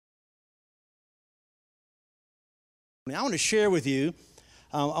I want to share with you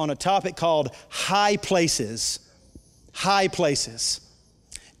on a topic called high places. High places.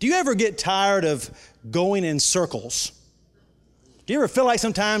 Do you ever get tired of going in circles? Do you ever feel like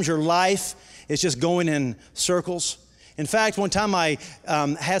sometimes your life is just going in circles? In fact, one time I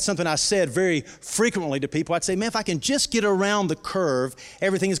had something I said very frequently to people. I'd say, man, if I can just get around the curve,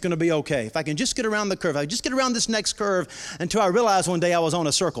 everything is going to be okay. If I can just get around the curve, if I just get around this next curve, until I realized one day I was on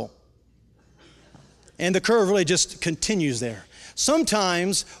a circle. And the curve really just continues there.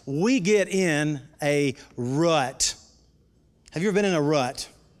 Sometimes we get in a rut. Have you ever been in a rut?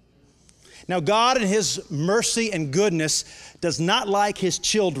 Now, God in His mercy and goodness does not like His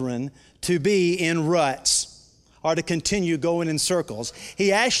children to be in ruts or to continue going in circles.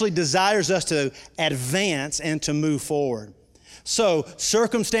 He actually desires us to advance and to move forward. So,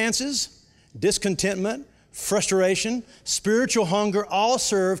 circumstances, discontentment, frustration, spiritual hunger all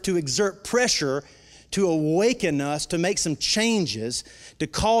serve to exert pressure to awaken us, to make some changes, to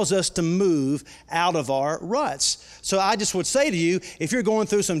cause us to move out of our ruts. So I just would say to you, if you're going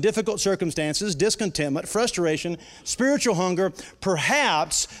through some difficult circumstances, discontentment, frustration, spiritual hunger,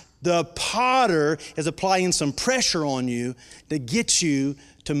 perhaps the potter is applying some pressure on you to get you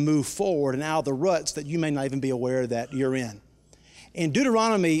to move forward and out of the ruts that you may not even be aware that you're in. In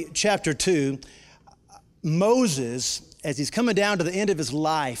Deuteronomy chapter 2, Moses, as he's coming down to the end of his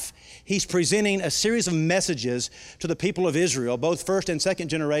life, he's presenting a series of messages to the people of Israel, both first and second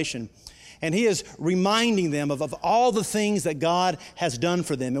generation. And he is reminding them of all the things that God has done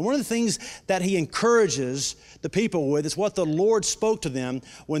for them. And one of the things that he encourages the people with is what the Lord spoke to them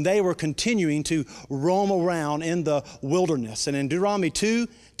when they were continuing to roam around in the wilderness. And in Deuteronomy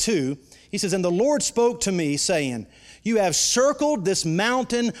 2:2, he says, "And the Lord spoke to me, saying, you have circled this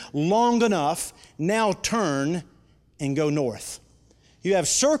mountain long enough, now turn and go north." You have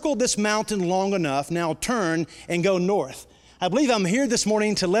circled this mountain long enough, now turn and go north. I believe I'm here this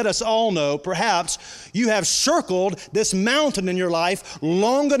morning to let us all know, perhaps you have circled this mountain in your life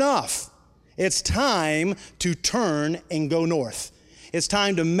long enough. It's time to turn and go north. It's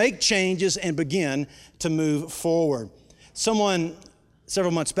time to make changes and begin to move forward. Someone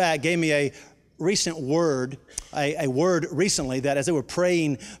several months back gave me a word recently that as they were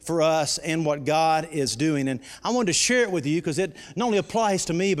praying for us and what God is doing. And I wanted to share it with you because it not only applies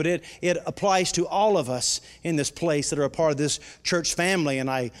to me, but it applies to all of us in this place that are a part of this church family. And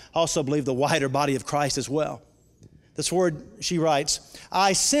I also believe the wider body of Christ as well. This word, she writes,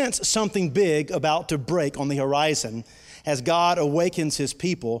 "I sense something big about to break on the horizon as God awakens His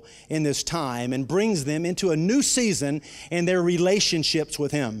people in this time and brings them into a new season in their relationships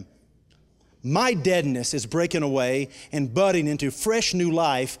with Him. My deadness is breaking away and budding into fresh new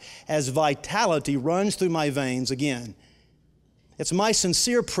life as vitality runs through my veins again. It's my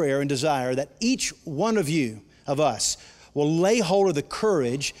sincere prayer and desire that each one of you, of us, will lay hold of the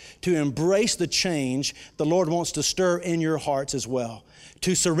courage to embrace the change the Lord wants to stir in your hearts as well.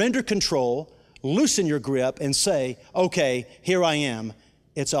 To surrender control, loosen your grip, and say, okay, here I am.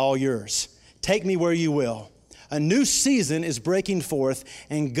 It's all yours. Take me where you will. A new season is breaking forth,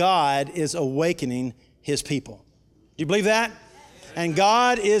 and God is awakening His people." Do you believe that? And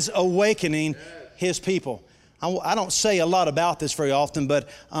God is awakening His people. I don't say a lot about this very often, but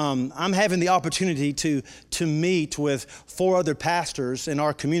I'm having the opportunity to meet with 4 other pastors in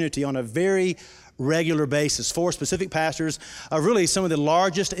our community on a very regular basis. 4 specific pastors of really some of the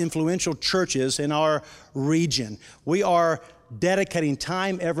largest influential churches in our region. We are dedicating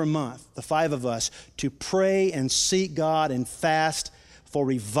time every month, the 5 of us, to pray and seek God and fast for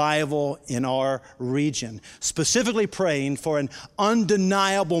revival in our region. Specifically praying for an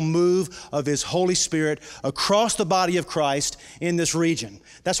undeniable move of His Holy Spirit across the body of Christ in this region.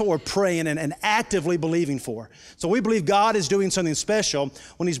 That's what we're praying and actively believing for. So we believe God is doing something special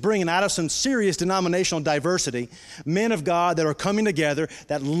when He's bringing out of some serious denominational diversity men of God that are coming together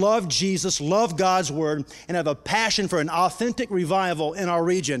that love Jesus, love God's Word, and have a passion for an authentic revival in our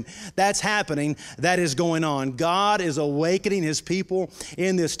region. That's happening. That is going on. God is awakening His people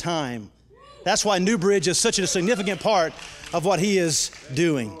in this time. That's why New Bridge is such a significant part of what He is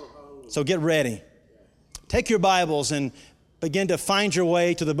doing. So get ready. Take your Bibles and begin to find your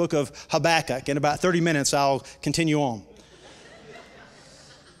way to the book of Habakkuk. In about 30 minutes, I'll continue on.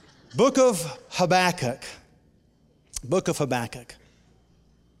 Book of Habakkuk. Book of Habakkuk.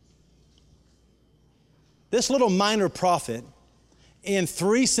 This little minor prophet, in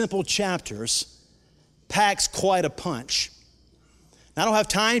 3 simple chapters, packs quite a punch. I don't have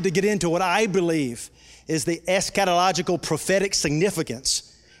time to get into what I believe is the eschatological prophetic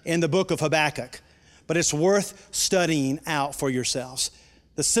significance in the book of Habakkuk, but it's worth studying out for yourselves.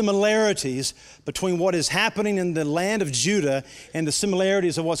 The similarities between what is happening in the land of Judah and the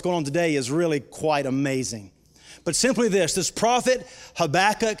similarities of what's going on today is really quite amazing. But simply this prophet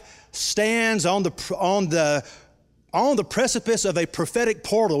Habakkuk stands on the precipice of a prophetic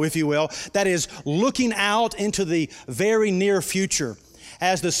portal, if you will, that is looking out into the very near future.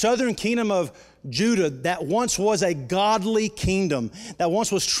 As the southern kingdom of Judah, that once was a godly kingdom, that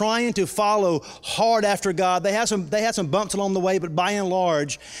once was trying to follow hard after God. They had some bumps along the way, but by and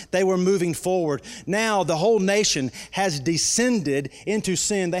large, they were moving forward. Now, the whole nation has descended into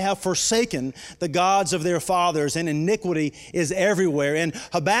sin. They have forsaken the gods of their fathers, and iniquity is everywhere. And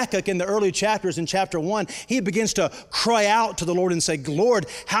Habakkuk, in the early chapters, in chapter 1, he begins to cry out to the Lord and say, Lord,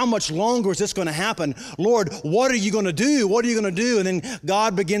 how much longer is this going to happen? Lord, what are you going to do? What are you going to do? And then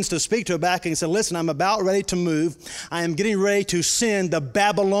God begins to speak to Habakkuk and say, listen, I'm about ready to move. I am getting ready to send the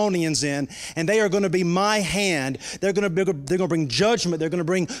Babylonians in, and they are going to be my hand. They're going to bring judgment. They're going to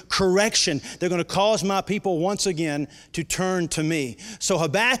bring correction. They're going to cause my people once again to turn to me. So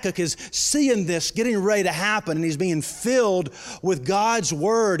Habakkuk is seeing this getting ready to happen, and he's being filled with God's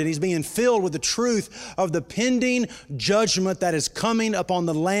word, and he's being filled with the truth of the pending judgment that is coming upon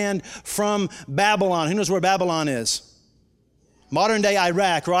the land from Babylon. Who knows where Babylon is? Modern day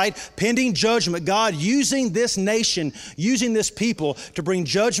Iraq, right? Pending judgment. God using this nation, using this people to bring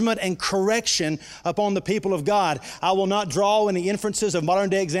judgment and correction upon the people of God. I will not draw any inferences of modern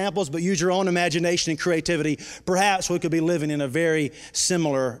day examples, but use your own imagination and creativity. Perhaps we could be living in a very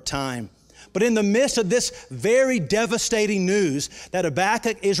similar time. But in the midst of this very devastating news that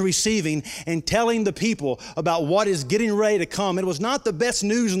Habakkuk is receiving and telling the people about what is getting ready to come, it was not the best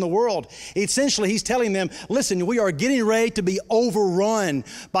news in the world. Essentially, he's telling them, listen, we are getting ready to be overrun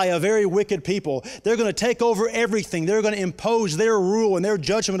by a very wicked people. They're going to take over everything. They're going to impose their rule and their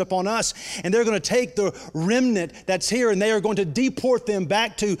judgment upon us. And they're going to take the remnant that's here and they are going to deport them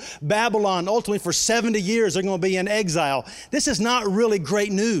back to Babylon. Ultimately, for 70 years, they're going to be in exile. This is not really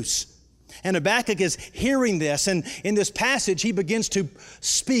great news. And Habakkuk is hearing this, and in this passage, he begins to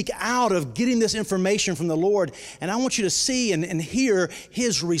speak out of getting this information from the Lord. And I want you to see and hear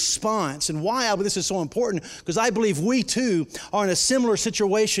his response. And why I believe this is so important, because I believe we too are in a similar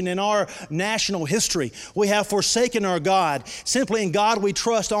situation in our national history. We have forsaken our God. Simply in God we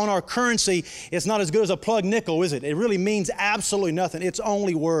trust. On our currency, it's not as good as a plug nickel, is it? It really means absolutely nothing. It's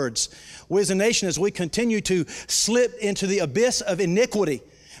only words. We as a nation, as we continue to slip into the abyss of iniquity,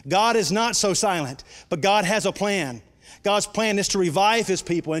 God is not so silent, but God has a plan. God's plan is to revive His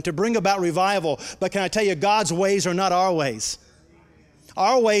people and to bring about revival. But can I tell you, God's ways are not our ways.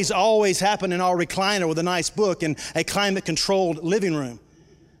 Our ways always happen in our recliner with a nice book in a climate-controlled living room.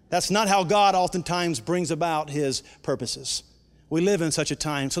 That's not how God oftentimes brings about His purposes. We live in such a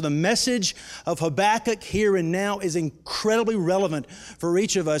time. So the message of Habakkuk here and now is incredibly relevant for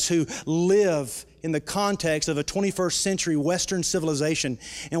each of us who live in the context of a 21st century Western civilization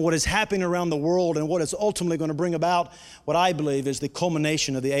and what is happening around the world and what is ultimately going to bring about what I believe is the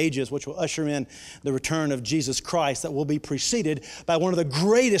culmination of the ages, which will usher in the return of Jesus Christ that will be preceded by one of the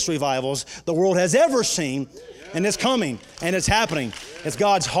greatest revivals the world has ever seen. And it's coming and it's happening. It's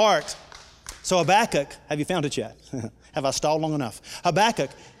God's heart. So Habakkuk, have you found it yet? Have I stalled long enough? Habakkuk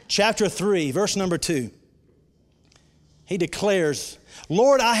chapter 3, verse number 2. He declares,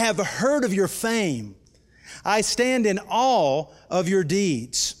 Lord, I have heard of your fame. I stand in awe of your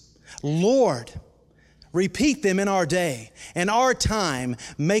deeds. Lord, repeat them in our day. In our time,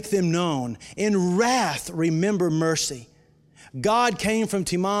 make them known. In wrath, remember mercy. God came from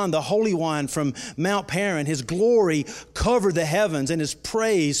Teman, the Holy One, from Mount Paran. His glory covered the heavens, and His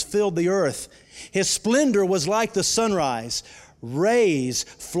praise filled the earth. His splendor was like the sunrise. Rays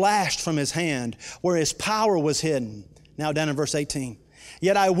flashed from His hand, where His power was hidden. Now down in verse 18.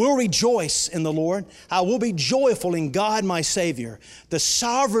 Yet I will rejoice in the Lord. I will be joyful in God my Savior. The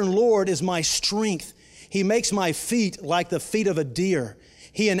sovereign Lord is my strength. He makes my feet like the feet of a deer.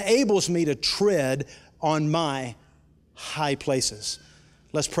 He enables me to tread on my high places.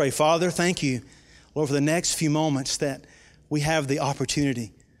 Let's pray. Father, thank you, Lord, for the next few moments that we have the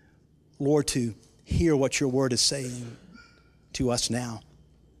opportunity, Lord, to hear what your word is saying to us now.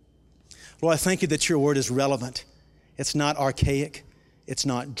 Lord, I thank you that your word is relevant. It's not archaic. It's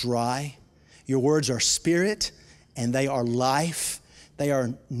not dry. Your words are spirit and they are life. They are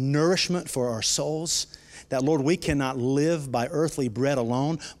nourishment for our souls. That, Lord, we cannot live by earthly bread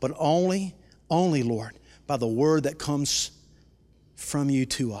alone, but only, Lord, by the word that comes from you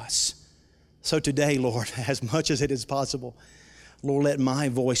to us. So today, Lord, as much as it is possible, Lord, let my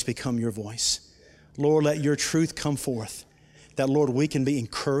voice become your voice. Lord, let your truth come forth. That, Lord, we can be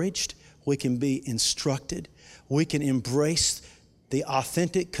encouraged. We can be instructed. We can embrace the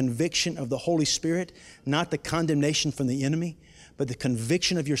authentic conviction of the Holy Spirit, not the condemnation from the enemy, but the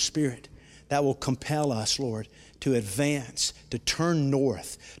conviction of your Spirit that will compel us, Lord, to advance, to turn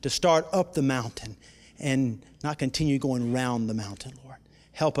north, to start up the mountain and not continue going round the mountain, Lord.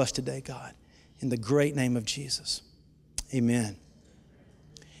 Help us today, God, in the great name of Jesus. Amen.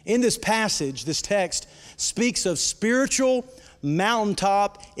 In this passage, this text speaks of spiritual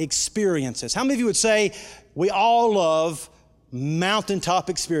mountaintop experiences. How many of you would say we all love mountaintop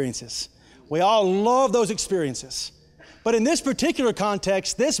experiences? We all love those experiences. But in this particular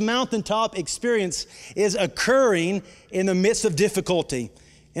context, this mountaintop experience is occurring in the midst of difficulty,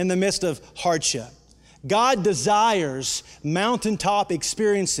 in the midst of hardship. God desires mountaintop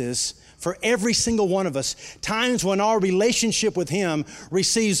experiences for every single one of us, times when our relationship with Him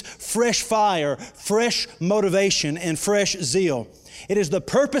receives fresh fire, fresh motivation, and fresh zeal. It is the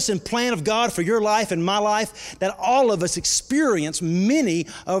purpose and plan of God for your life and my life that all of us experience many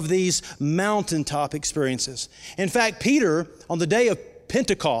of these mountaintop experiences. In fact, Peter, on the day of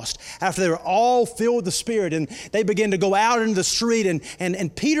Pentecost, after they were all filled with the Spirit and they began to go out into the street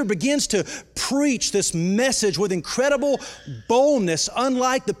and Peter begins to preach this message with incredible boldness,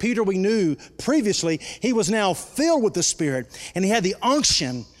 unlike the Peter we knew previously. He was now filled with the Spirit and he had the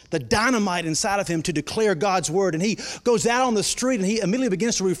unction, the dynamite inside of him to declare God's word. And he goes out on the street and he immediately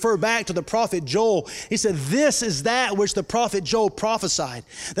begins to refer back to the prophet Joel. He said, this is that which the prophet Joel prophesied.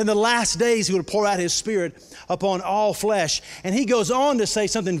 Then the last days he would pour out his Spirit upon all flesh. And he goes on to say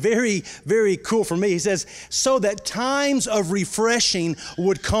something very, very cool for me. He says, so that times of refreshing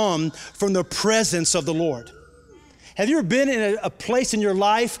would come from the presence of the Lord. Have you ever been in a place in your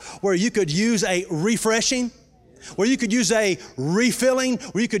life where you could use a refreshing? Where you could use a refilling,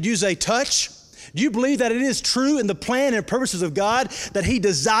 where you could use a touch? Do you believe that it is true in the plan and purposes of God that He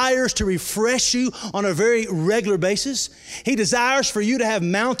desires to refresh you on a very regular basis? He desires for you to have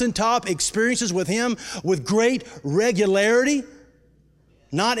mountaintop experiences with Him with great regularity,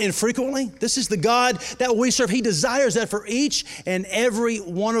 not infrequently. This is the God that we serve. He desires that for each and every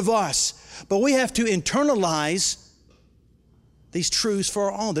one of us. But we have to internalize these truths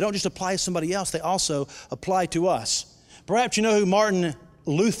for our own. They don't just apply to somebody else, they also apply to us. Perhaps you know who Martin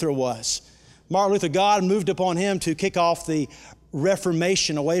Luther was. Martin Luther, God moved upon him to kick off the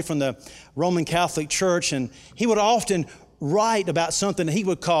Reformation away from the Roman Catholic Church, and he would often write about something that he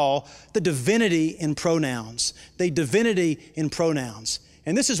would call the divinity in pronouns. The divinity in pronouns.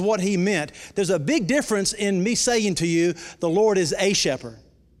 And this is what he meant. There's a big difference in me saying to you, the Lord is a shepherd,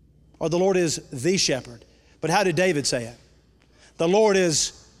 or the Lord is the shepherd. But how did David say it? The Lord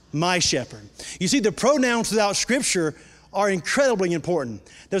is my shepherd. You see, the pronouns throughout Scripture are incredibly important.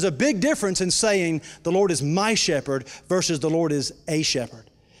 There's a big difference in saying the Lord is my shepherd versus the Lord is a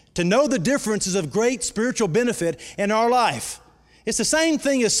shepherd. To know the difference is of great spiritual benefit in our life. It's the same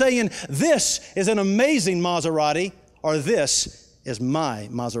thing as saying this is an amazing Maserati or this is my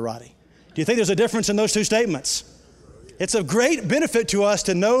Maserati. Do you think there's a difference in those two statements? It's of great benefit to us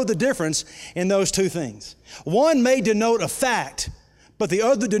to know the difference in those two things. One may denote a fact, but the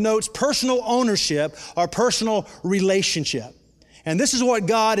other denotes personal ownership or personal relationship. And this is what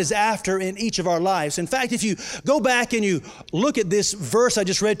God is after in each of our lives. In fact, if you go back and you look at this verse I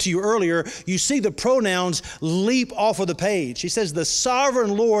just read to you earlier, you see the pronouns leap off of the page. He says, the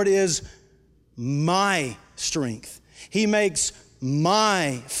sovereign Lord is my strength. He makes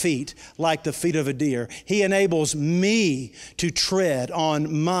my feet like the feet of a deer. He enables me to tread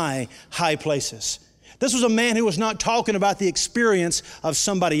on my high places. This was a man who was not talking about the experience of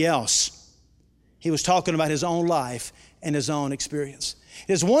somebody else. He was talking about his own life and his own experience.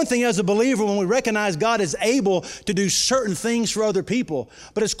 It is one thing as a believer when we recognize God is able to do certain things for other people,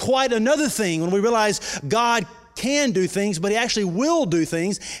 but it's quite another thing when we realize God can do things, but He actually will do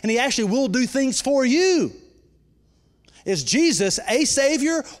things, and He actually will do things for you. Is Jesus a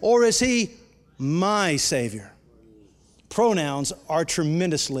Savior or is He my Savior? Pronouns are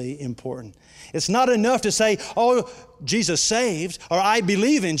tremendously important. It's not enough to say, oh, Jesus saved, or I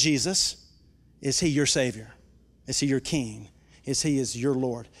believe in Jesus. Is He your Savior? Is He your King? Is He is your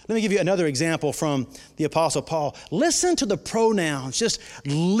Lord? Let me give you another example from the Apostle Paul. Listen to the pronouns. Just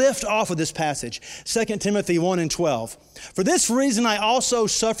lift off of this passage. 2 Timothy 1:12. For this reason I also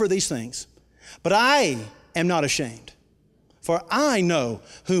suffer these things, but I am not ashamed. For I know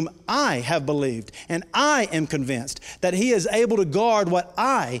whom I have believed, and I am convinced that He is able to guard what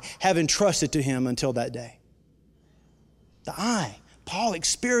I have entrusted to Him until that day. The I. Paul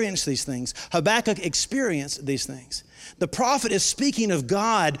experienced these things. Habakkuk experienced these things. The prophet is speaking of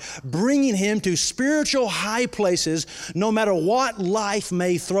God bringing him to spiritual high places no matter what life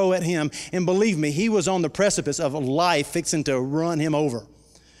may throw at him. And believe me, he was on the precipice of life fixing to run him over.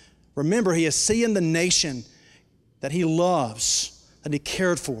 Remember, he is seeing the nation that he loves, that he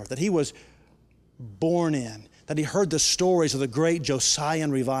cared for, that he was born in, that he heard the stories of the great Josiah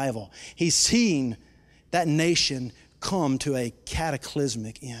revival. He's seeing that nation come to a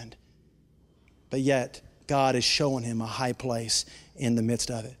cataclysmic end. But yet, God is showing him a high place in the midst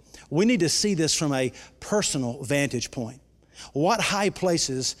of it. We need to see this from a personal vantage point. What high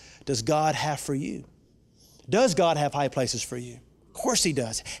places does God have for you? Does God have high places for you? Of course he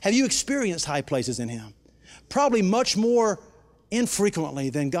does. Have you experienced high places in him? Probably much more infrequently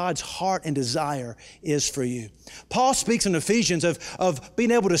than God's heart and desire is for you. Paul speaks in Ephesians of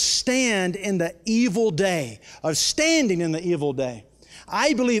being able to stand in the evil day, of standing in the evil day.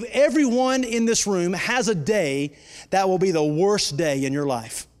 I believe everyone in this room has a day that will be the worst day in your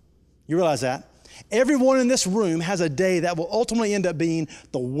life. You realize that? Everyone in this room has a day that will ultimately end up being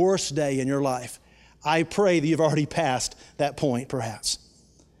the worst day in your life. I pray that you've already passed that point, perhaps.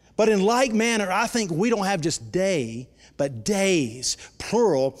 But in like manner, I think we don't have just day, but days,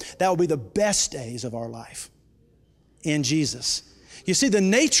 plural, that will be the best days of our life in Jesus. You see, the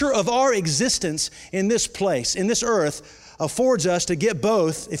nature of our existence in this place, in this earth, affords us to get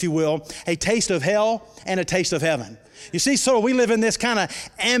both, if you will, a taste of hell and a taste of heaven. You see, so we live in this kind of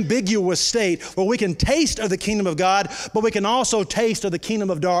ambiguous state where we can taste of the kingdom of God, but we can also taste of the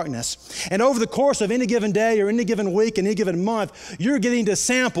kingdom of darkness. And over the course of any given day or any given week, any given month, you're getting to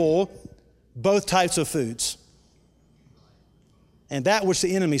sample both types of foods. And that which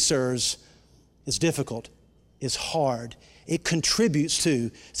the enemy serves is difficult, is hard. It contributes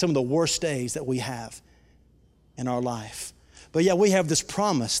to some of the worst days that we have in our life. But yet we have this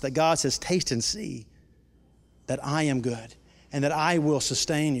promise that God says, taste and see that I am good and that I will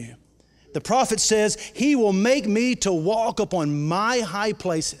sustain you. The prophet says, he will make me to walk upon my high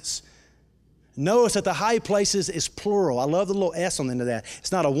places. Notice that the high places is plural. I love the little S on the end of that.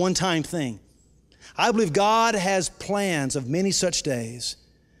 It's not a one-time thing. I believe God has plans of many such days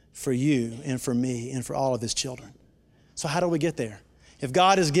for you and for me and for all of his children. So how do we get there? If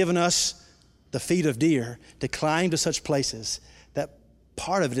God has given us the feet of deer to climb to such places, that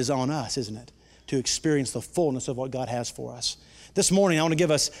part of it is on us, isn't it? To experience the fullness of what God has for us. This morning, I want to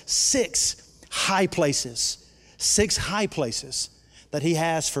give us 6 high places that he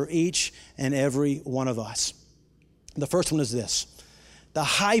has for each and every one of us. The first one is this: the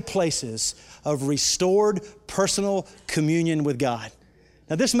high places of restored personal communion with God.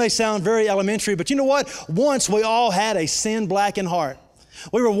 Now, this may sound very elementary, but you know what? Once we all had a sin-blackened heart.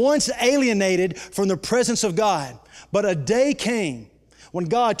 We were once alienated from the presence of God, but a day came when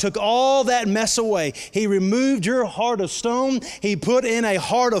God took all that mess away. He removed your heart of stone, he put in a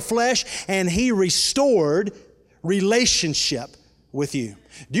heart of flesh, and he restored relationship with you.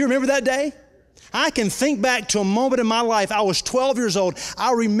 Do you remember that day? I can think back to a moment in my life. I was 12 years old.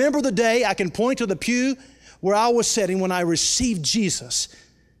 I remember the day. I can point to the pew where I was sitting when I received Jesus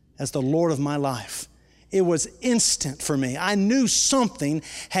as the Lord of my life. It was instant for me. I knew something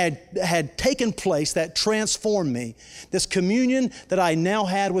had taken place that transformed me. This communion that I now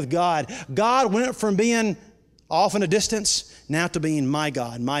had with God. God went from being off in a distance now to being my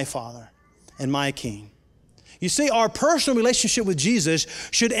God, my Father, and my King. You see, our personal relationship with Jesus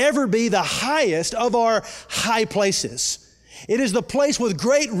should ever be the highest of our high places. It is the place with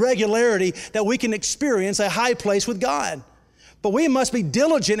great regularity that we can experience a high place with God. But we must be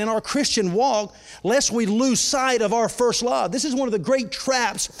diligent in our Christian walk lest we lose sight of our first love. This is one of the great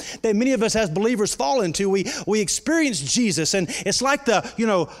traps that many of us as believers fall into. We experience Jesus, and it's like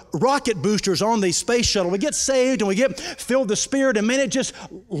the rocket boosters on the space shuttle. We get saved and we get filled with the Spirit, and man, it just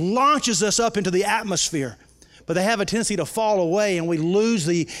launches us up into the atmosphere. But they have a tendency to fall away, and we lose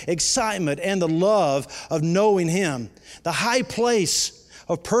the excitement and the love of knowing him. The high place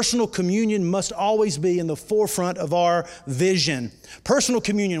of personal communion must always be in the forefront of our vision. Personal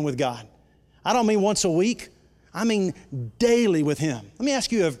communion with God. I don't mean once a week. I mean daily with him. Let me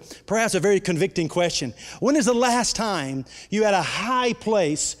ask you perhaps a very convicting question. When is the last time you had a high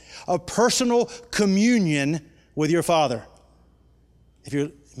place of personal communion with your Father?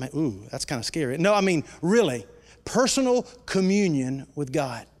 That's kind of scary. No, I mean really, personal communion with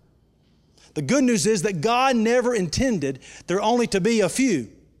God. The good news is that God never intended there only to be a few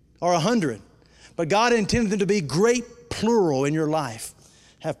or 100, but God intended them to be great plural in your life.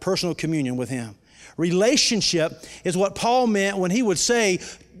 Have personal communion with him. Relationship is what Paul meant when he would say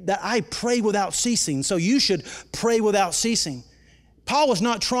that I pray without ceasing, so you should pray without ceasing. Paul was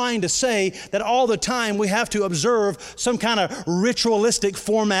not trying to say that all the time we have to observe some kind of ritualistic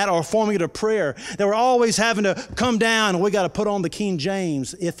format or formula of prayer. That we're always having to come down and we got to put on the King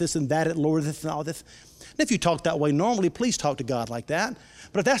James, if this and that, it Lord, this and all this. And if you talk that way normally, please talk to God like that.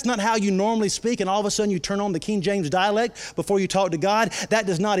 But if that's not how you normally speak and all of a sudden you turn on the King James dialect before you talk to God, that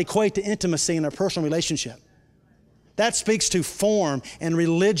does not equate to intimacy in a personal relationship. That speaks to form and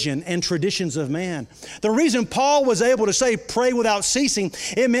religion and traditions of man. The reason Paul was able to say pray without ceasing,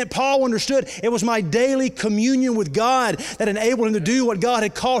 it meant Paul understood it was my daily communion with God that enabled him to do what God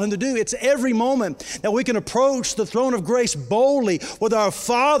had called him to do. It's every moment that we can approach the throne of grace boldly with our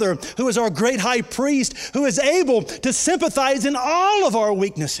Father, who is our great high priest, who is able to sympathize in all of our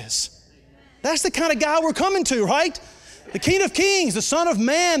weaknesses. That's the kind of guy we're coming to, right? The King of Kings, the Son of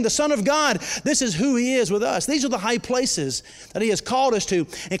Man, the Son of God. This is who He is with us. These are the high places that He has called us to.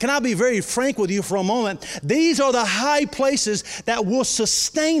 And can I be very frank with you for a moment? These are the high places that will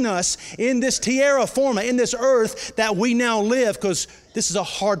sustain us in this terra firma, in this earth that we now live, because this is a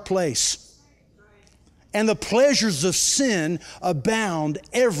hard place. And the pleasures of sin abound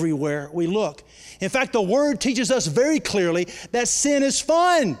everywhere we look. In fact, the Word teaches us very clearly that sin is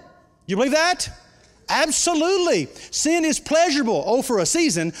fun. You believe that? Absolutely. Sin is pleasurable. Oh, for a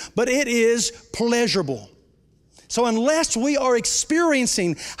season, but it is pleasurable. So unless we are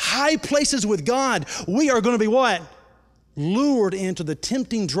experiencing high places with God, we are going to be what? Lured into the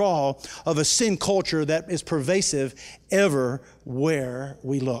tempting draw of a sin culture that is pervasive everywhere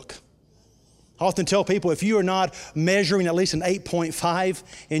we look. I often tell people, if you are not measuring at least an 8.5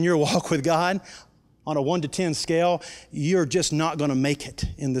 in your walk with God on a 1 to 10 scale, you're just not going to make it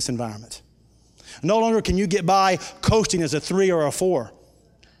in this environment. No longer can you get by coasting as a 3 or a 4.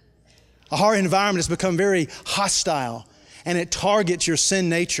 Our environment has become very hostile, and it targets your sin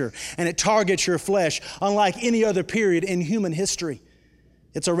nature, and it targets your flesh, unlike any other period in human history.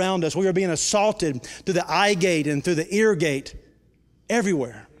 It's around us. We are being assaulted through the eye gate and through the ear gate,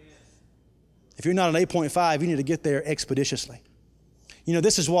 everywhere. If you're not an 8.5, you need to get there expeditiously. You know,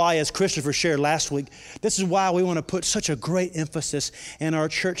 this is why, as Christopher shared last week, this is why we want to put such a great emphasis in our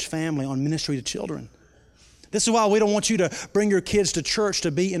church family on ministry to children. This is why we don't want you to bring your kids to church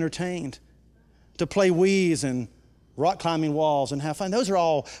to be entertained, to play Wii's and rock climbing walls and have fun. Those are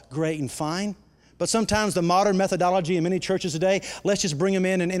all great and fine. But sometimes the modern methodology in many churches today, let's just bring them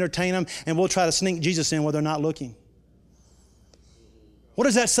in and entertain them, and we'll try to sneak Jesus in where they're not looking. What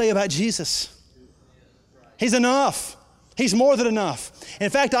does that say about Jesus? He's enough. He's more than enough. In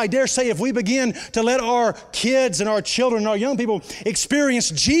fact, I dare say if we begin to let our kids and our children and our young people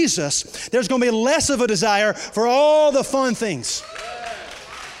experience Jesus, there's going to be less of a desire for all the fun things.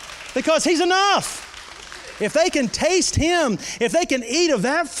 Because He's enough. If they can taste Him, if they can eat of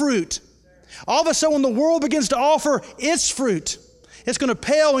that fruit, all of a sudden when the world begins to offer its fruit, it's going to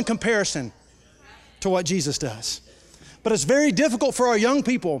pale in comparison to what Jesus does. But it's very difficult for our young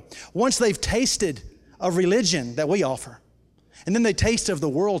people once they've tasted of religion that we offer, and then they taste of the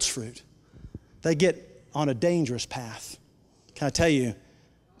world's fruit. They get on a dangerous path. Can I tell you,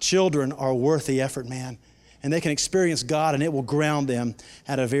 children are worth the effort, man, and they can experience God, and it will ground them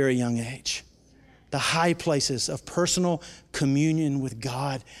at a very young age. The high places of personal communion with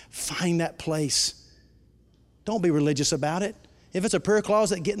God, find that place. Don't be religious about it. If it's a prayer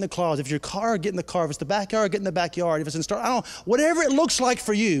closet, get in the closet. If it's your car, get in the car. If it's the backyard, get in the backyard. If it's in store, whatever it looks like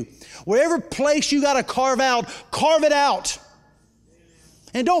for you, whatever place you got to carve it out.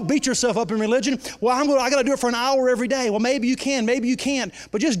 And don't beat yourself up in religion. Well, I got to do it for an hour every day. Well, maybe you can, maybe you can't,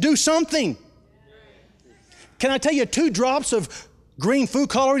 but just do something. Can I tell you, 2 drops of green food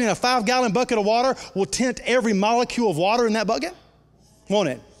coloring in a 5-gallon bucket of water will tint every molecule of water in that bucket? Won't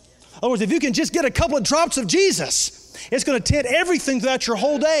it? In other words, if you can just get a couple of drops of Jesus, it's going to tint everything throughout your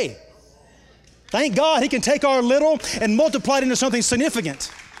whole day. Thank God He can take our little and multiply it into something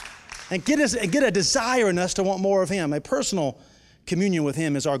significant and get a desire in us to want more of Him. A personal communion with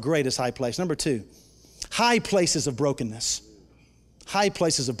Him is our greatest high place. Number 2, high places of brokenness. High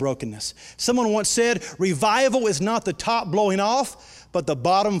places of brokenness. Someone once said, revival is not the top blowing off, but the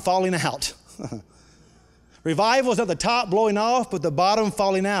bottom falling out. Revival is not the top blowing off, but the bottom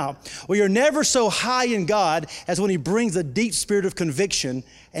falling out. We are never so high in God as when He brings a deep spirit of conviction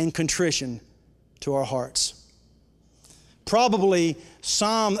and contrition to our hearts. Probably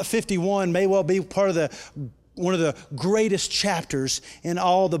Psalm 51 may well be one of the greatest chapters in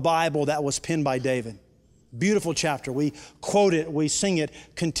all the Bible that was penned by David. Beautiful chapter. We quote it, we sing it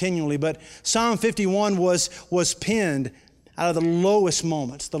continually, but Psalm 51 was penned out of the lowest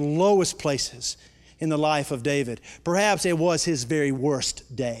moments, the lowest places in the life of David. Perhaps it was his very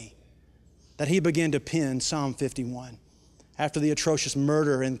worst day that he began to pen Psalm 51 after the atrocious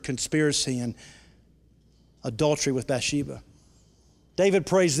murder and conspiracy and adultery with Bathsheba. David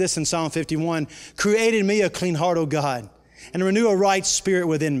prays this in Psalm 51, "Create in me a clean heart, O God, and renew a right spirit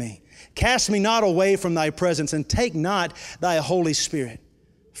within me. Cast me not away from thy presence, and take not thy Holy Spirit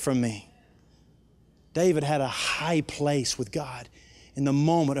from me." David had a high place with God in the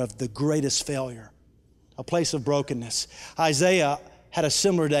moment of the greatest failure, a place of brokenness. Isaiah had a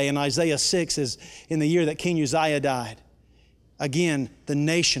similar day, and Isaiah 6 is in the year that King Uzziah died. Again, the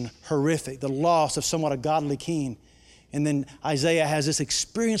nation, horrific, the loss of somewhat a godly king. And then Isaiah has this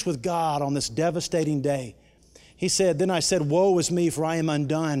experience with God on this devastating day. He said, "Then I said, woe is me, for I am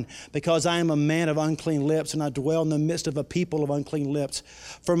undone, because I am a man of unclean lips, and I dwell in the midst of a people of unclean lips.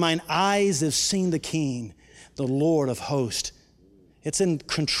 For mine eyes have seen the King, the Lord of hosts." It's in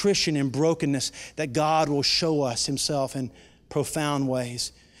contrition and brokenness that God will show us himself in profound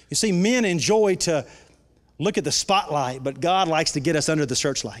ways. You see, men enjoy to look at the spotlight, but God likes to get us under the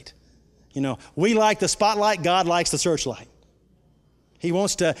searchlight. You know, we like the spotlight, God likes the searchlight. He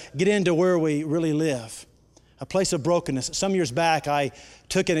wants to get into where we really live, a place of brokenness. Some years back, I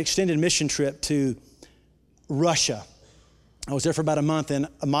took an extended mission trip to Russia. I was there for about a month in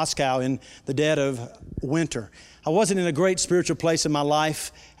Moscow in the dead of winter. I wasn't in a great spiritual place in my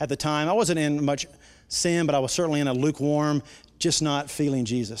life at the time. I wasn't in much sin, but I was certainly in a lukewarm, just not feeling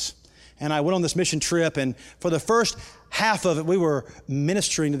Jesus. And I went on this mission trip, and for the first half of it, we were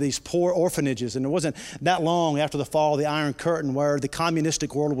ministering to these poor orphanages. And it wasn't that long after the fall of the Iron Curtain where the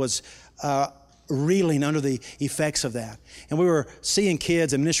communistic world was reeling under the effects of that. And we were seeing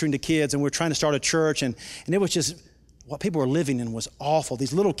kids and ministering to kids, and we were trying to start a church, and it was just, what people were living in was awful.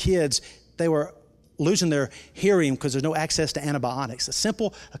 These little kids, they were losing their hearing because there's no access to antibiotics. A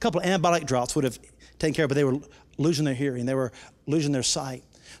couple of antibiotic drops would have taken care of it, but they were losing their hearing. They were losing their sight.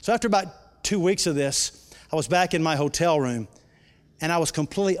 So after about 2 weeks of this, I was back in my hotel room, and I was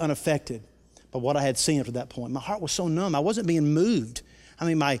completely unaffected by what I had seen up to that point. My heart was so numb. I wasn't being moved. I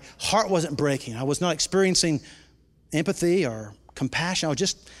mean, my heart wasn't breaking. I was not experiencing empathy or compassion.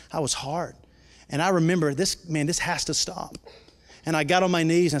 I was hard. And I remember this has to stop. And I got on my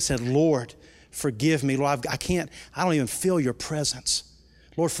knees and I said, "Lord, forgive me. Lord, I don't even feel your presence.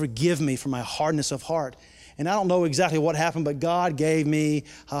 Lord, forgive me for my hardness of heart." And I don't know exactly what happened, but God gave me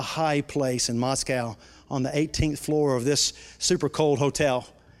a high place in Moscow on the 18th floor of this super cold hotel.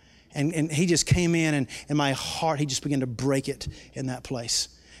 And he just came in, and my heart, he just began to break it in that place.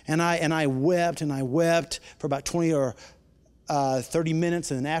 And I wept for about 20 or 30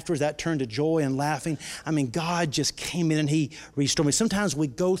 minutes, and then afterwards that turned to joy and laughing. I mean, God just came in and he restored me. Sometimes we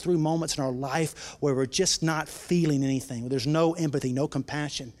go through moments in our life where we're just not feeling anything, where there's no empathy, no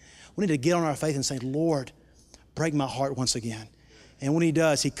compassion. We need to get on our faith and say, "Lord, break my heart once again." And when he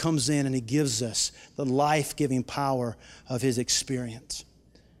does, he comes in and he gives us the life-giving power of his experience.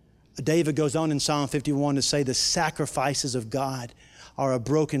 David goes on in Psalm 51 to say the sacrifices of God are a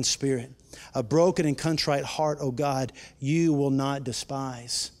broken spirit. A broken and contrite heart, O God, you will not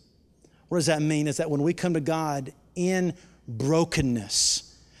despise. What does that mean? Is that when we come to God in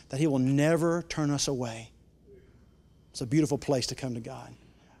brokenness, that he will never turn us away. It's a beautiful place to come to God.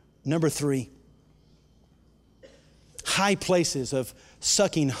 Number 3, high places of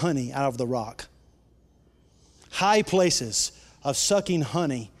sucking honey out of the rock. High places of sucking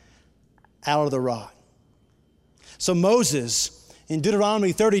honey out of the rock. So Moses in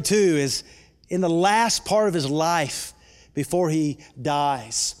Deuteronomy 32 is in the last part of his life before he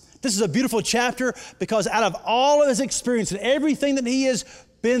dies. This is a beautiful chapter because out of all of his experience and everything that he has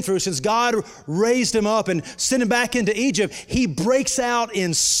been through since God raised him up and sent him back into Egypt, he breaks out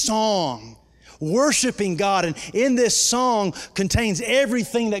in song, worshiping God. And in this song contains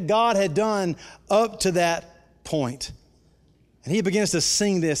everything that God had done up to that point. And he begins to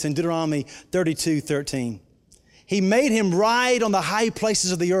sing this in Deuteronomy 32:13. He made him ride on the high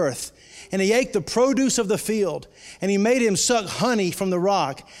places of the earth, and he ate the produce of the field, and he made him suck honey from the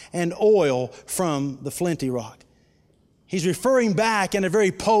rock and oil from the flinty rock. He's referring back in a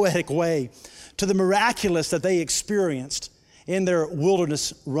very poetic way to the miraculous that they experienced in their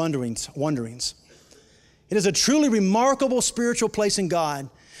wilderness wanderings. It is a truly remarkable spiritual place in God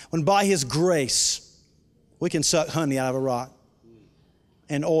when by his grace we can suck honey out of a rock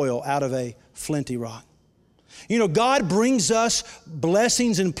and oil out of a flinty rock. You know, God brings us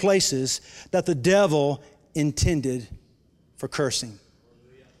blessings in places that the devil intended for cursing.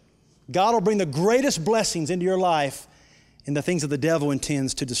 God will bring the greatest blessings into your life in the things that the devil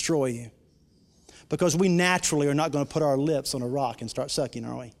intends to destroy you. Because we naturally are not going to put our lips on a rock and start sucking,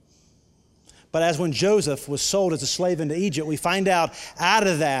 are we? But as when Joseph was sold as a slave into Egypt, we find out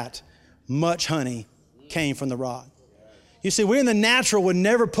of that much honey came from the rock. You see, we in the natural would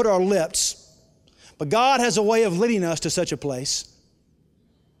never put our lips, but God has a way of leading us to such a place.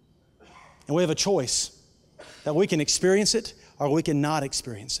 And we have a choice that we can experience it or we can not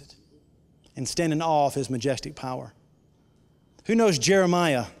experience it and stand in awe of His majestic power. Who knows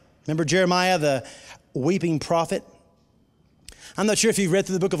Jeremiah? Remember Jeremiah, the weeping prophet? I'm not sure if you've read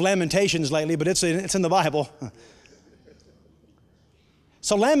through the book of Lamentations lately, but it's in the Bible.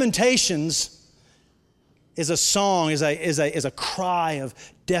 So Lamentations is a song, is a cry of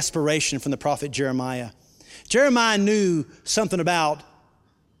desperation from the prophet Jeremiah. Jeremiah knew something about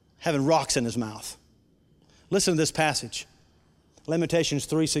having rocks in his mouth. Listen to this passage. Lamentations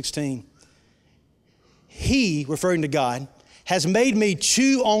 3:16. He, referring to God, has made me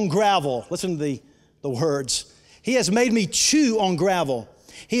chew on gravel. Listen to the words. He has made me chew on gravel.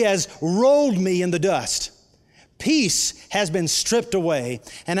 He has rolled me in the dust. Peace has been stripped away,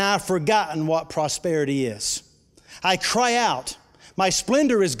 and I have forgotten what prosperity is. I cry out, my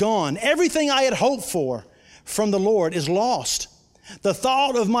splendor is gone. Everything I had hoped for from the Lord is lost. The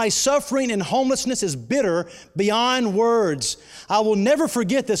thought of my suffering and homelessness is bitter beyond words. I will never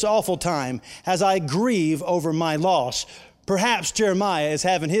forget this awful time as I grieve over my loss. Perhaps Jeremiah is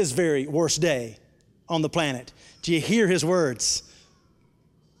having his very worst day on the planet. Do you hear his words?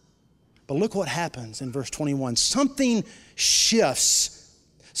 But look what happens in verse 21. Something shifts.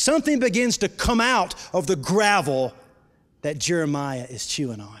 Something begins to come out of the gravel that Jeremiah is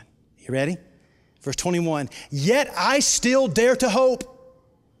chewing on. You ready? Verse 21, yet I still dare to hope.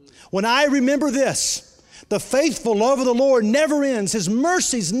 When I remember this, the faithful love of the Lord never ends. His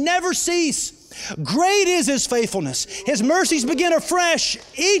mercies never cease. Great is His faithfulness. His mercies begin afresh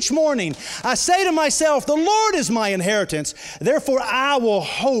each morning. I say to myself, the Lord is my inheritance. Therefore, I will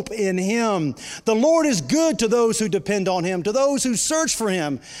hope in Him. The Lord is good to those who depend on Him, to those who search for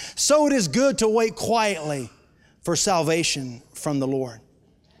Him. So it is good to wait quietly for salvation from the Lord.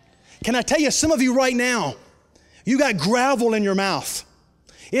 Can I tell you, some of you right now, you got gravel in your mouth.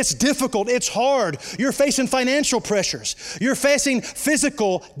 It's difficult. It's hard. You're facing financial pressures. You're facing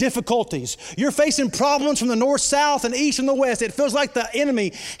physical difficulties. You're facing problems from the north, south, and east and the west. It feels like the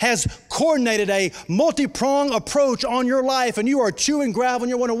enemy has coordinated a multi-pronged approach on your life, and you are chewing gravel, and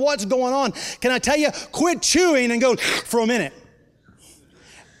you're wondering what's going on. Can I tell you, quit chewing and go for a minute.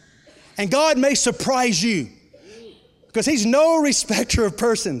 And God may surprise you because He's no respecter of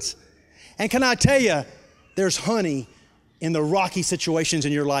persons. And can I tell you, there's honey in the rocky situations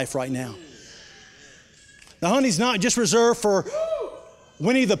in your life right now. The honey's not just reserved for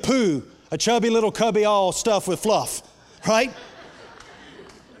Winnie the Pooh, a chubby little cubby all stuffed with fluff, right?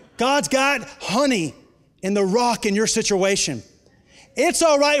 God's got honey in the rock in your situation. It's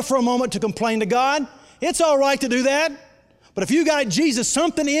all right for a moment to complain to God. It's all right to do that. But if you got Jesus,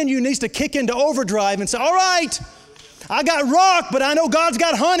 something in you needs to kick into overdrive and say, all right, I got rock, but I know God's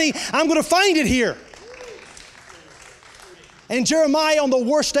got honey. I'm going to find it here. And Jeremiah, on the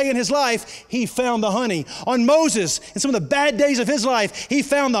worst day in his life, he found the honey. On Moses, in some of the bad days of his life, he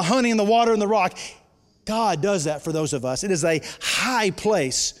found the honey in the water and the rock. God does that for those of us. It is a high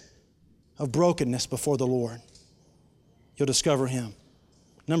place of brokenness before the Lord. You'll discover Him.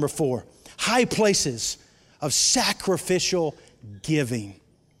 Number 4, high places of sacrificial giving.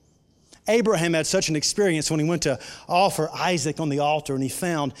 Abraham had such an experience when he went to offer Isaac on the altar and he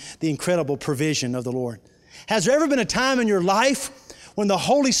found the incredible provision of the Lord. Has there ever been a time in your life when the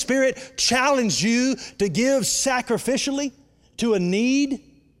Holy Spirit challenged you to give sacrificially to a need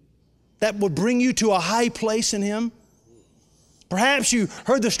that would bring you to a high place in Him? Perhaps you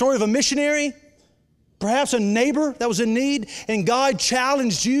heard the story of a missionary, perhaps a neighbor that was in need, and God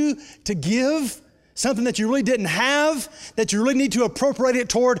challenged you to give something that you really didn't have, that you really need to appropriate it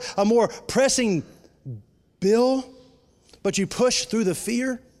toward a more pressing bill, but you pushed through the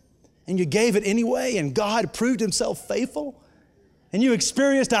fear and you gave it anyway, and God proved Himself faithful, and you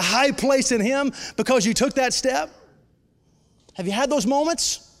experienced a high place in Him because you took that step. Have you had those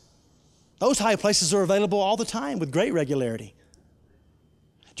moments? Those high places are available all the time with great regularity.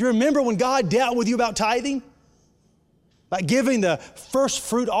 Do you remember when God dealt with you about tithing? By giving the first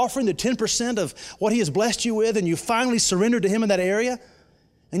fruit offering, the 10% of what He has blessed you with, and you finally surrendered to Him in that area,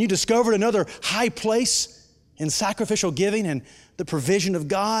 and you discovered another high place in sacrificial giving and the provision of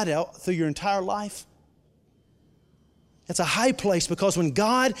God out through your entire life. It's a high place because when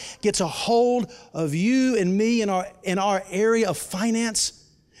God gets a hold of you and me in our area of finance,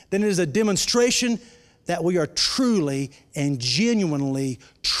 then it is a demonstration that we are truly and genuinely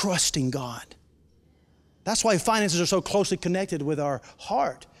trusting God. That's why finances are so closely connected with our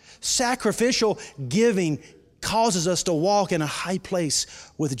heart. Sacrificial giving causes us to walk in a high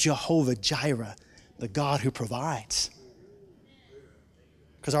place with Jehovah Jireh, the God who provides.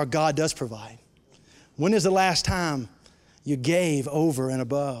 because our God does provide. When is the last time you gave over and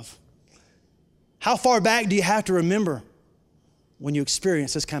above? How far back do you have to remember when you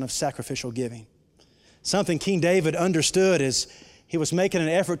experience this kind of sacrificial giving? Something King David understood as he was making an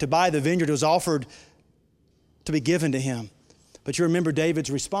effort to buy the vineyard that was offered to be given to him. But you remember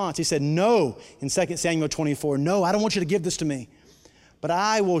David's response. He said, no, in 2 Samuel 24, no, I don't want you to give this to me, but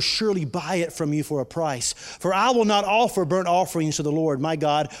I will surely buy it from you for a price. For I will not offer burnt offerings to the Lord, my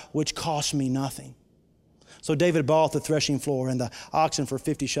God, which cost me nothing. So David bought the threshing floor and the oxen for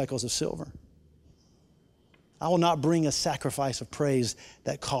 50 shekels of silver. I will not bring a sacrifice of praise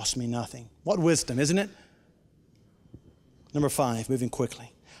that cost me nothing. What wisdom, isn't it? Number 5, moving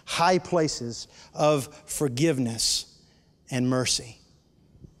quickly. High places of forgiveness and mercy.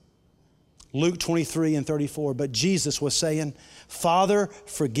 Luke 23 and 34, but Jesus was saying, Father,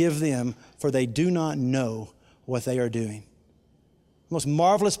 forgive them, for they do not know what they are doing. The most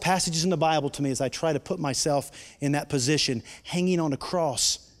marvelous passages in the Bible to me as I try to put myself in that position, hanging on a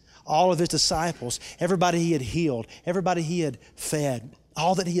cross. All of his disciples, everybody he had healed, everybody he had fed,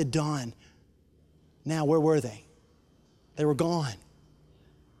 all that he had done. Now, where were they? They were gone.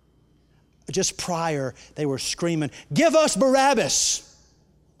 Just prior, they were screaming, give us Barabbas.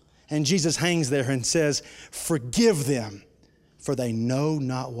 And Jesus hangs there and says, forgive them, for they know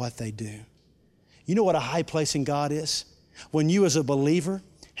not what they do. You know what a high place in God is? When you as a believer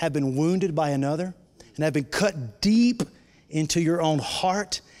have been wounded by another and have been cut deep into your own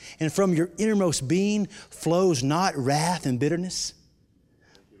heart, and from your innermost being flows not wrath and bitterness,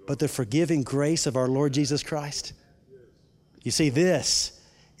 but the forgiving grace of our Lord Jesus Christ. You see, this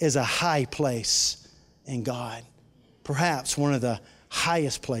is a high place in God. Perhaps one of the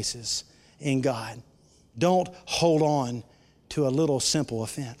highest places in God. Don't hold on to a little simple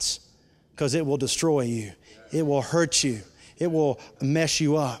offense, because it will destroy you. It will hurt you. It will mess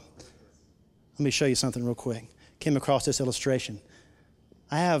you up. Let me show you something real quick. Came across this illustration.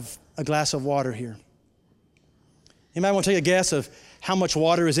 I have a glass of water here. Anybody want to take a guess of how much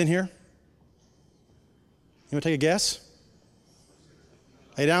water is in here? You want to take a guess?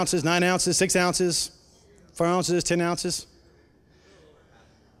 8 ounces, 9 ounces, 6 ounces, 4 ounces, 10 ounces?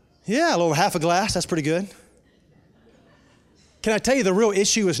 Yeah, a little over half a glass. That's pretty good. Can I tell you the real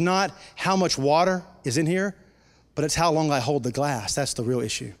issue is not how much water is in here, but it's how long I hold the glass. That's the real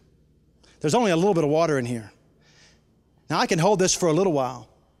issue. There's only a little bit of water in here. Now, I can hold this for a little while,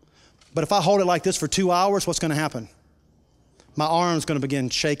 but if I hold it like this for 2 hours, what's going to happen? My arm's going to begin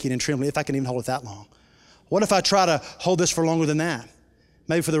shaking and trembling, if I can even hold it that long. What if I try to hold this for longer than that?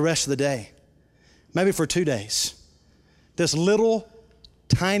 Maybe for the rest of the day. Maybe for 2 days. This little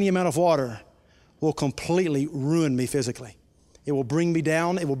tiny amount of water will completely ruin me physically. It will bring me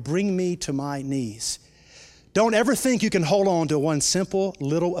down. It will bring me to my knees. Don't ever think you can hold on to one simple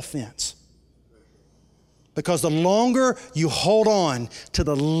little offense. Because the longer you hold on to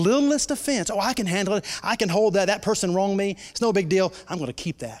the littlest offense, oh, I can handle it. I can hold that. That person wronged me. It's no big deal. I'm going to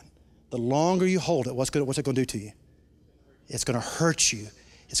keep that. The longer you hold it, what's it going to do to you? It's going to hurt you.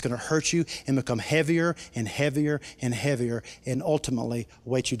 It's going to hurt you and become heavier and heavier and heavier and ultimately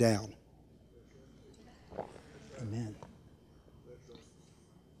weight you down. Amen.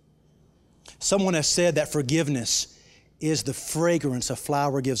 Someone has said that forgiveness is the fragrance a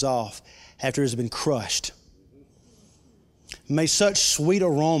flower gives off after it has been crushed. May such sweet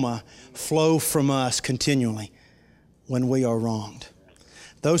aroma flow from us continually when we are wronged.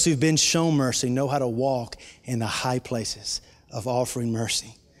 Those who've been shown mercy know how to walk in the high places of offering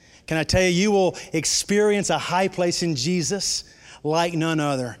mercy. Can I tell you, you will experience a high place in Jesus like none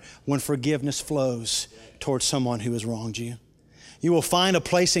other when forgiveness flows towards someone who has wronged you. You will find a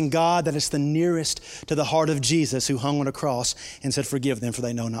place in God that is the nearest to the heart of Jesus, who hung on a cross and said, forgive them, for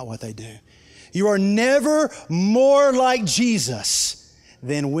they know not what they do. You are never more like Jesus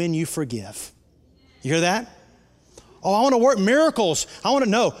than when you forgive. You hear that? Oh, I want to work miracles. I want to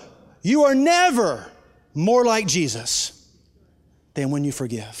know. You are never more like Jesus than when you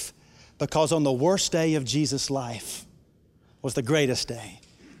forgive. Because on the worst day of Jesus' life was the greatest day,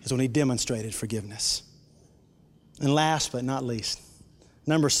 is when he demonstrated forgiveness. And last but not least,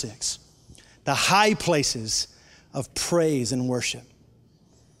 number 6, the high places of praise and worship.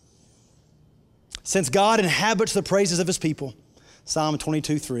 Since God inhabits the praises of his people, Psalm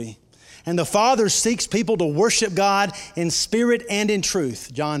 22:3, and the Father seeks people to worship God in spirit and in truth,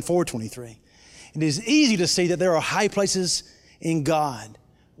 John 4:23. It is easy to see that there are high places in God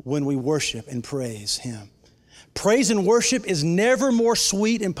when we worship and praise him. Praise and worship is never more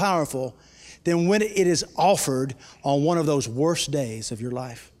sweet and powerful than when it is offered on one of those worst days of your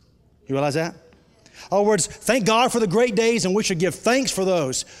life. You realize that? In other words, thank God for the great days, and we should give thanks for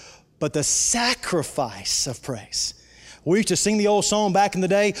those. But the sacrifice of praise. We used to sing the old song back in the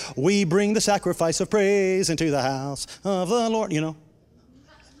day, we bring the sacrifice of praise into the house of the Lord, you know.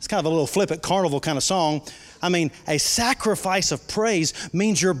 It's kind of a little flippant carnival kind of song. I mean, a sacrifice of praise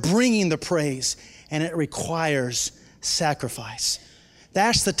means you're bringing the praise, and it requires sacrifice.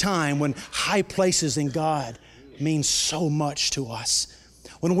 That's the time when high places in God mean so much to us.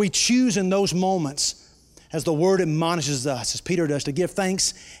 When we choose in those moments, as the Word admonishes us, as Peter does, to give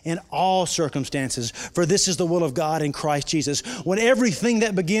thanks in all circumstances, for this is the will of God in Christ Jesus. When everything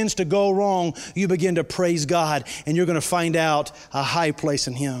that begins to go wrong, you begin to praise God, and you're going to find out a high place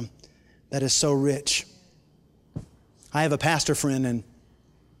in Him that is so rich. I have a pastor friend,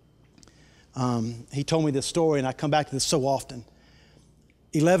 and he told me this story, and I come back to this so often.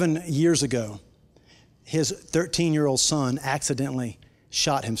 11 years ago, his 13-year-old son accidentally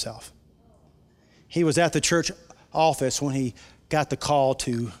shot himself. He was at the church office when he got the call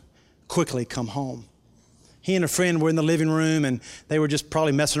to quickly come home. He and a friend were in the living room, and they were just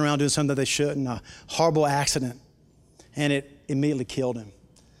probably messing around doing something that they shouldn't. A horrible accident, and it immediately killed him.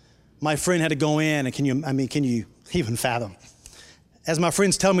 My friend had to go in, and can you even fathom? As my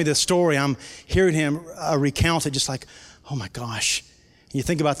friends tell me this story, I'm hearing him recount it just like, oh my gosh. You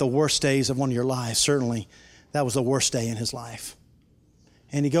think about the worst days of one of your lives. Certainly, that was the worst day in his life.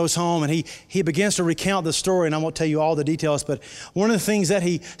 And he goes home and he begins to recount the story, and I won't tell you all the details, but one of the things that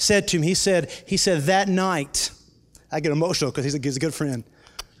he said to me, he said that night, I get emotional because he's a good friend.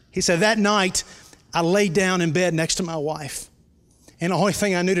 He said, that night, I laid down in bed next to my wife, and the only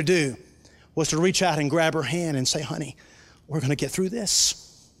thing I knew to do was to reach out and grab her hand and say, honey, we're going to get through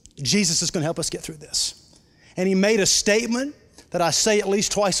this. Jesus is going to help us get through this. And he made a statement that I say at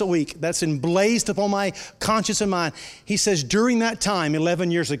least twice a week, that's emblazed upon my conscience and mind. He says, during that time, 11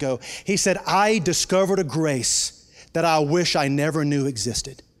 years ago, he said, I discovered a grace that I wish I never knew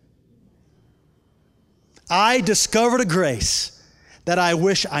existed. I discovered a grace that I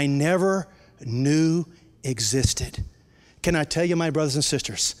wish I never knew existed. Can I tell you, my brothers and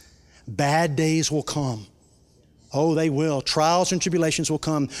sisters, bad days will come. Oh, they will. Trials and tribulations will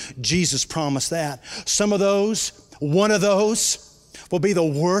come. Jesus promised that. Some of those, one of those will be the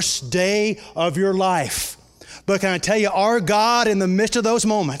worst day of your life. But can I tell you, our God in the midst of those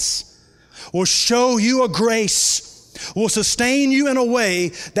moments will show you a grace, will sustain you in a way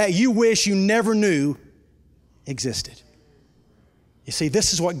that you wish you never knew existed. You see,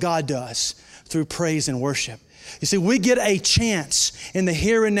 this is what God does through praise and worship. You see, we get a chance in the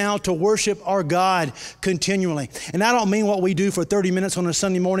here and now to worship our God continually. And I don't mean what we do for 30 minutes on a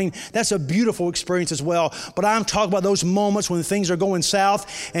Sunday morning. That's a beautiful experience as well. But I'm talking about those moments when things are going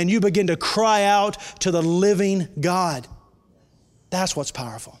south and you begin to cry out to the living God. That's what's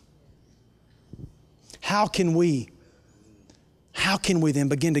powerful. How can we then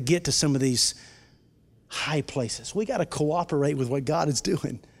begin to get to some of these high places? We got to cooperate with what God is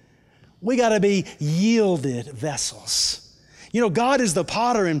doing. We got to be yielded vessels. You know, God is the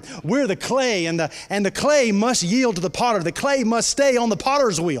potter and we're the clay, and the clay must yield to the potter. The clay must stay on the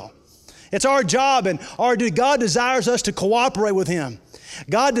potter's wheel. It's our job and our duty. God desires us to cooperate with Him.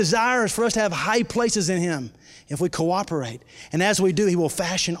 God desires for us to have high places in Him if we cooperate. And as we do, He will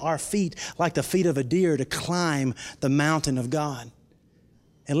fashion our feet like the feet of a deer to climb the mountain of God.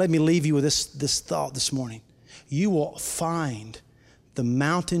 And let me leave you with this thought this morning. You will find the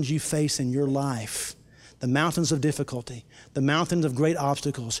mountains you face in your life, the mountains of difficulty, the mountains of great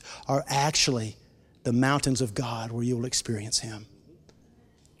obstacles are actually the mountains of God where you will experience Him.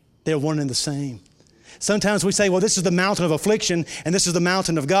 They're one and the same. Sometimes we say, well, this is the mountain of affliction and this is the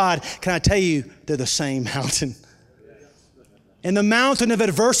mountain of God. Can I tell you, they're the same mountain. And the mountain of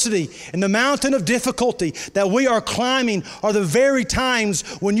adversity and the mountain of difficulty that we are climbing are the very times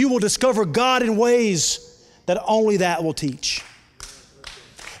when you will discover God in ways that only that will teach.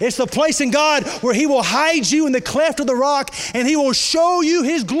 It's the place in God where He will hide you in the cleft of the rock and He will show you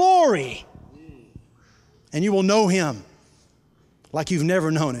His glory. And you will know Him like you've never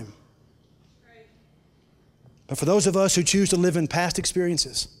known Him. But for those of us who choose to live in past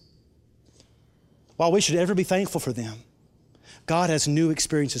experiences, while we should ever be thankful for them, God has new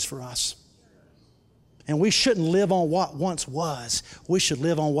experiences for us. And we shouldn't live on what once was. We should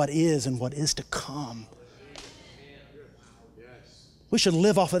live on what is and what is to come. We should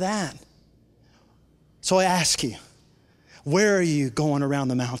live off of that. So I ask you, where are you going around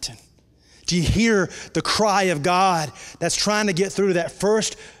the mountain? Do you hear the cry of God that's trying to get through to that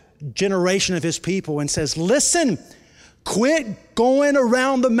first generation of His people and says, listen, quit going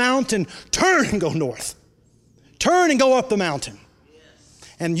around the mountain. Turn and go north. Turn and go up the mountain.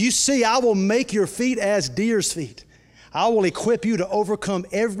 And you see, I will make your feet as deer's feet. I will equip you to overcome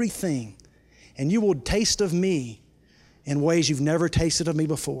everything. And you will taste of me in ways you've never tasted of me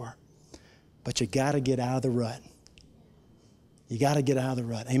before. But you got to get out of the rut. You got to get out of the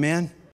rut. Amen?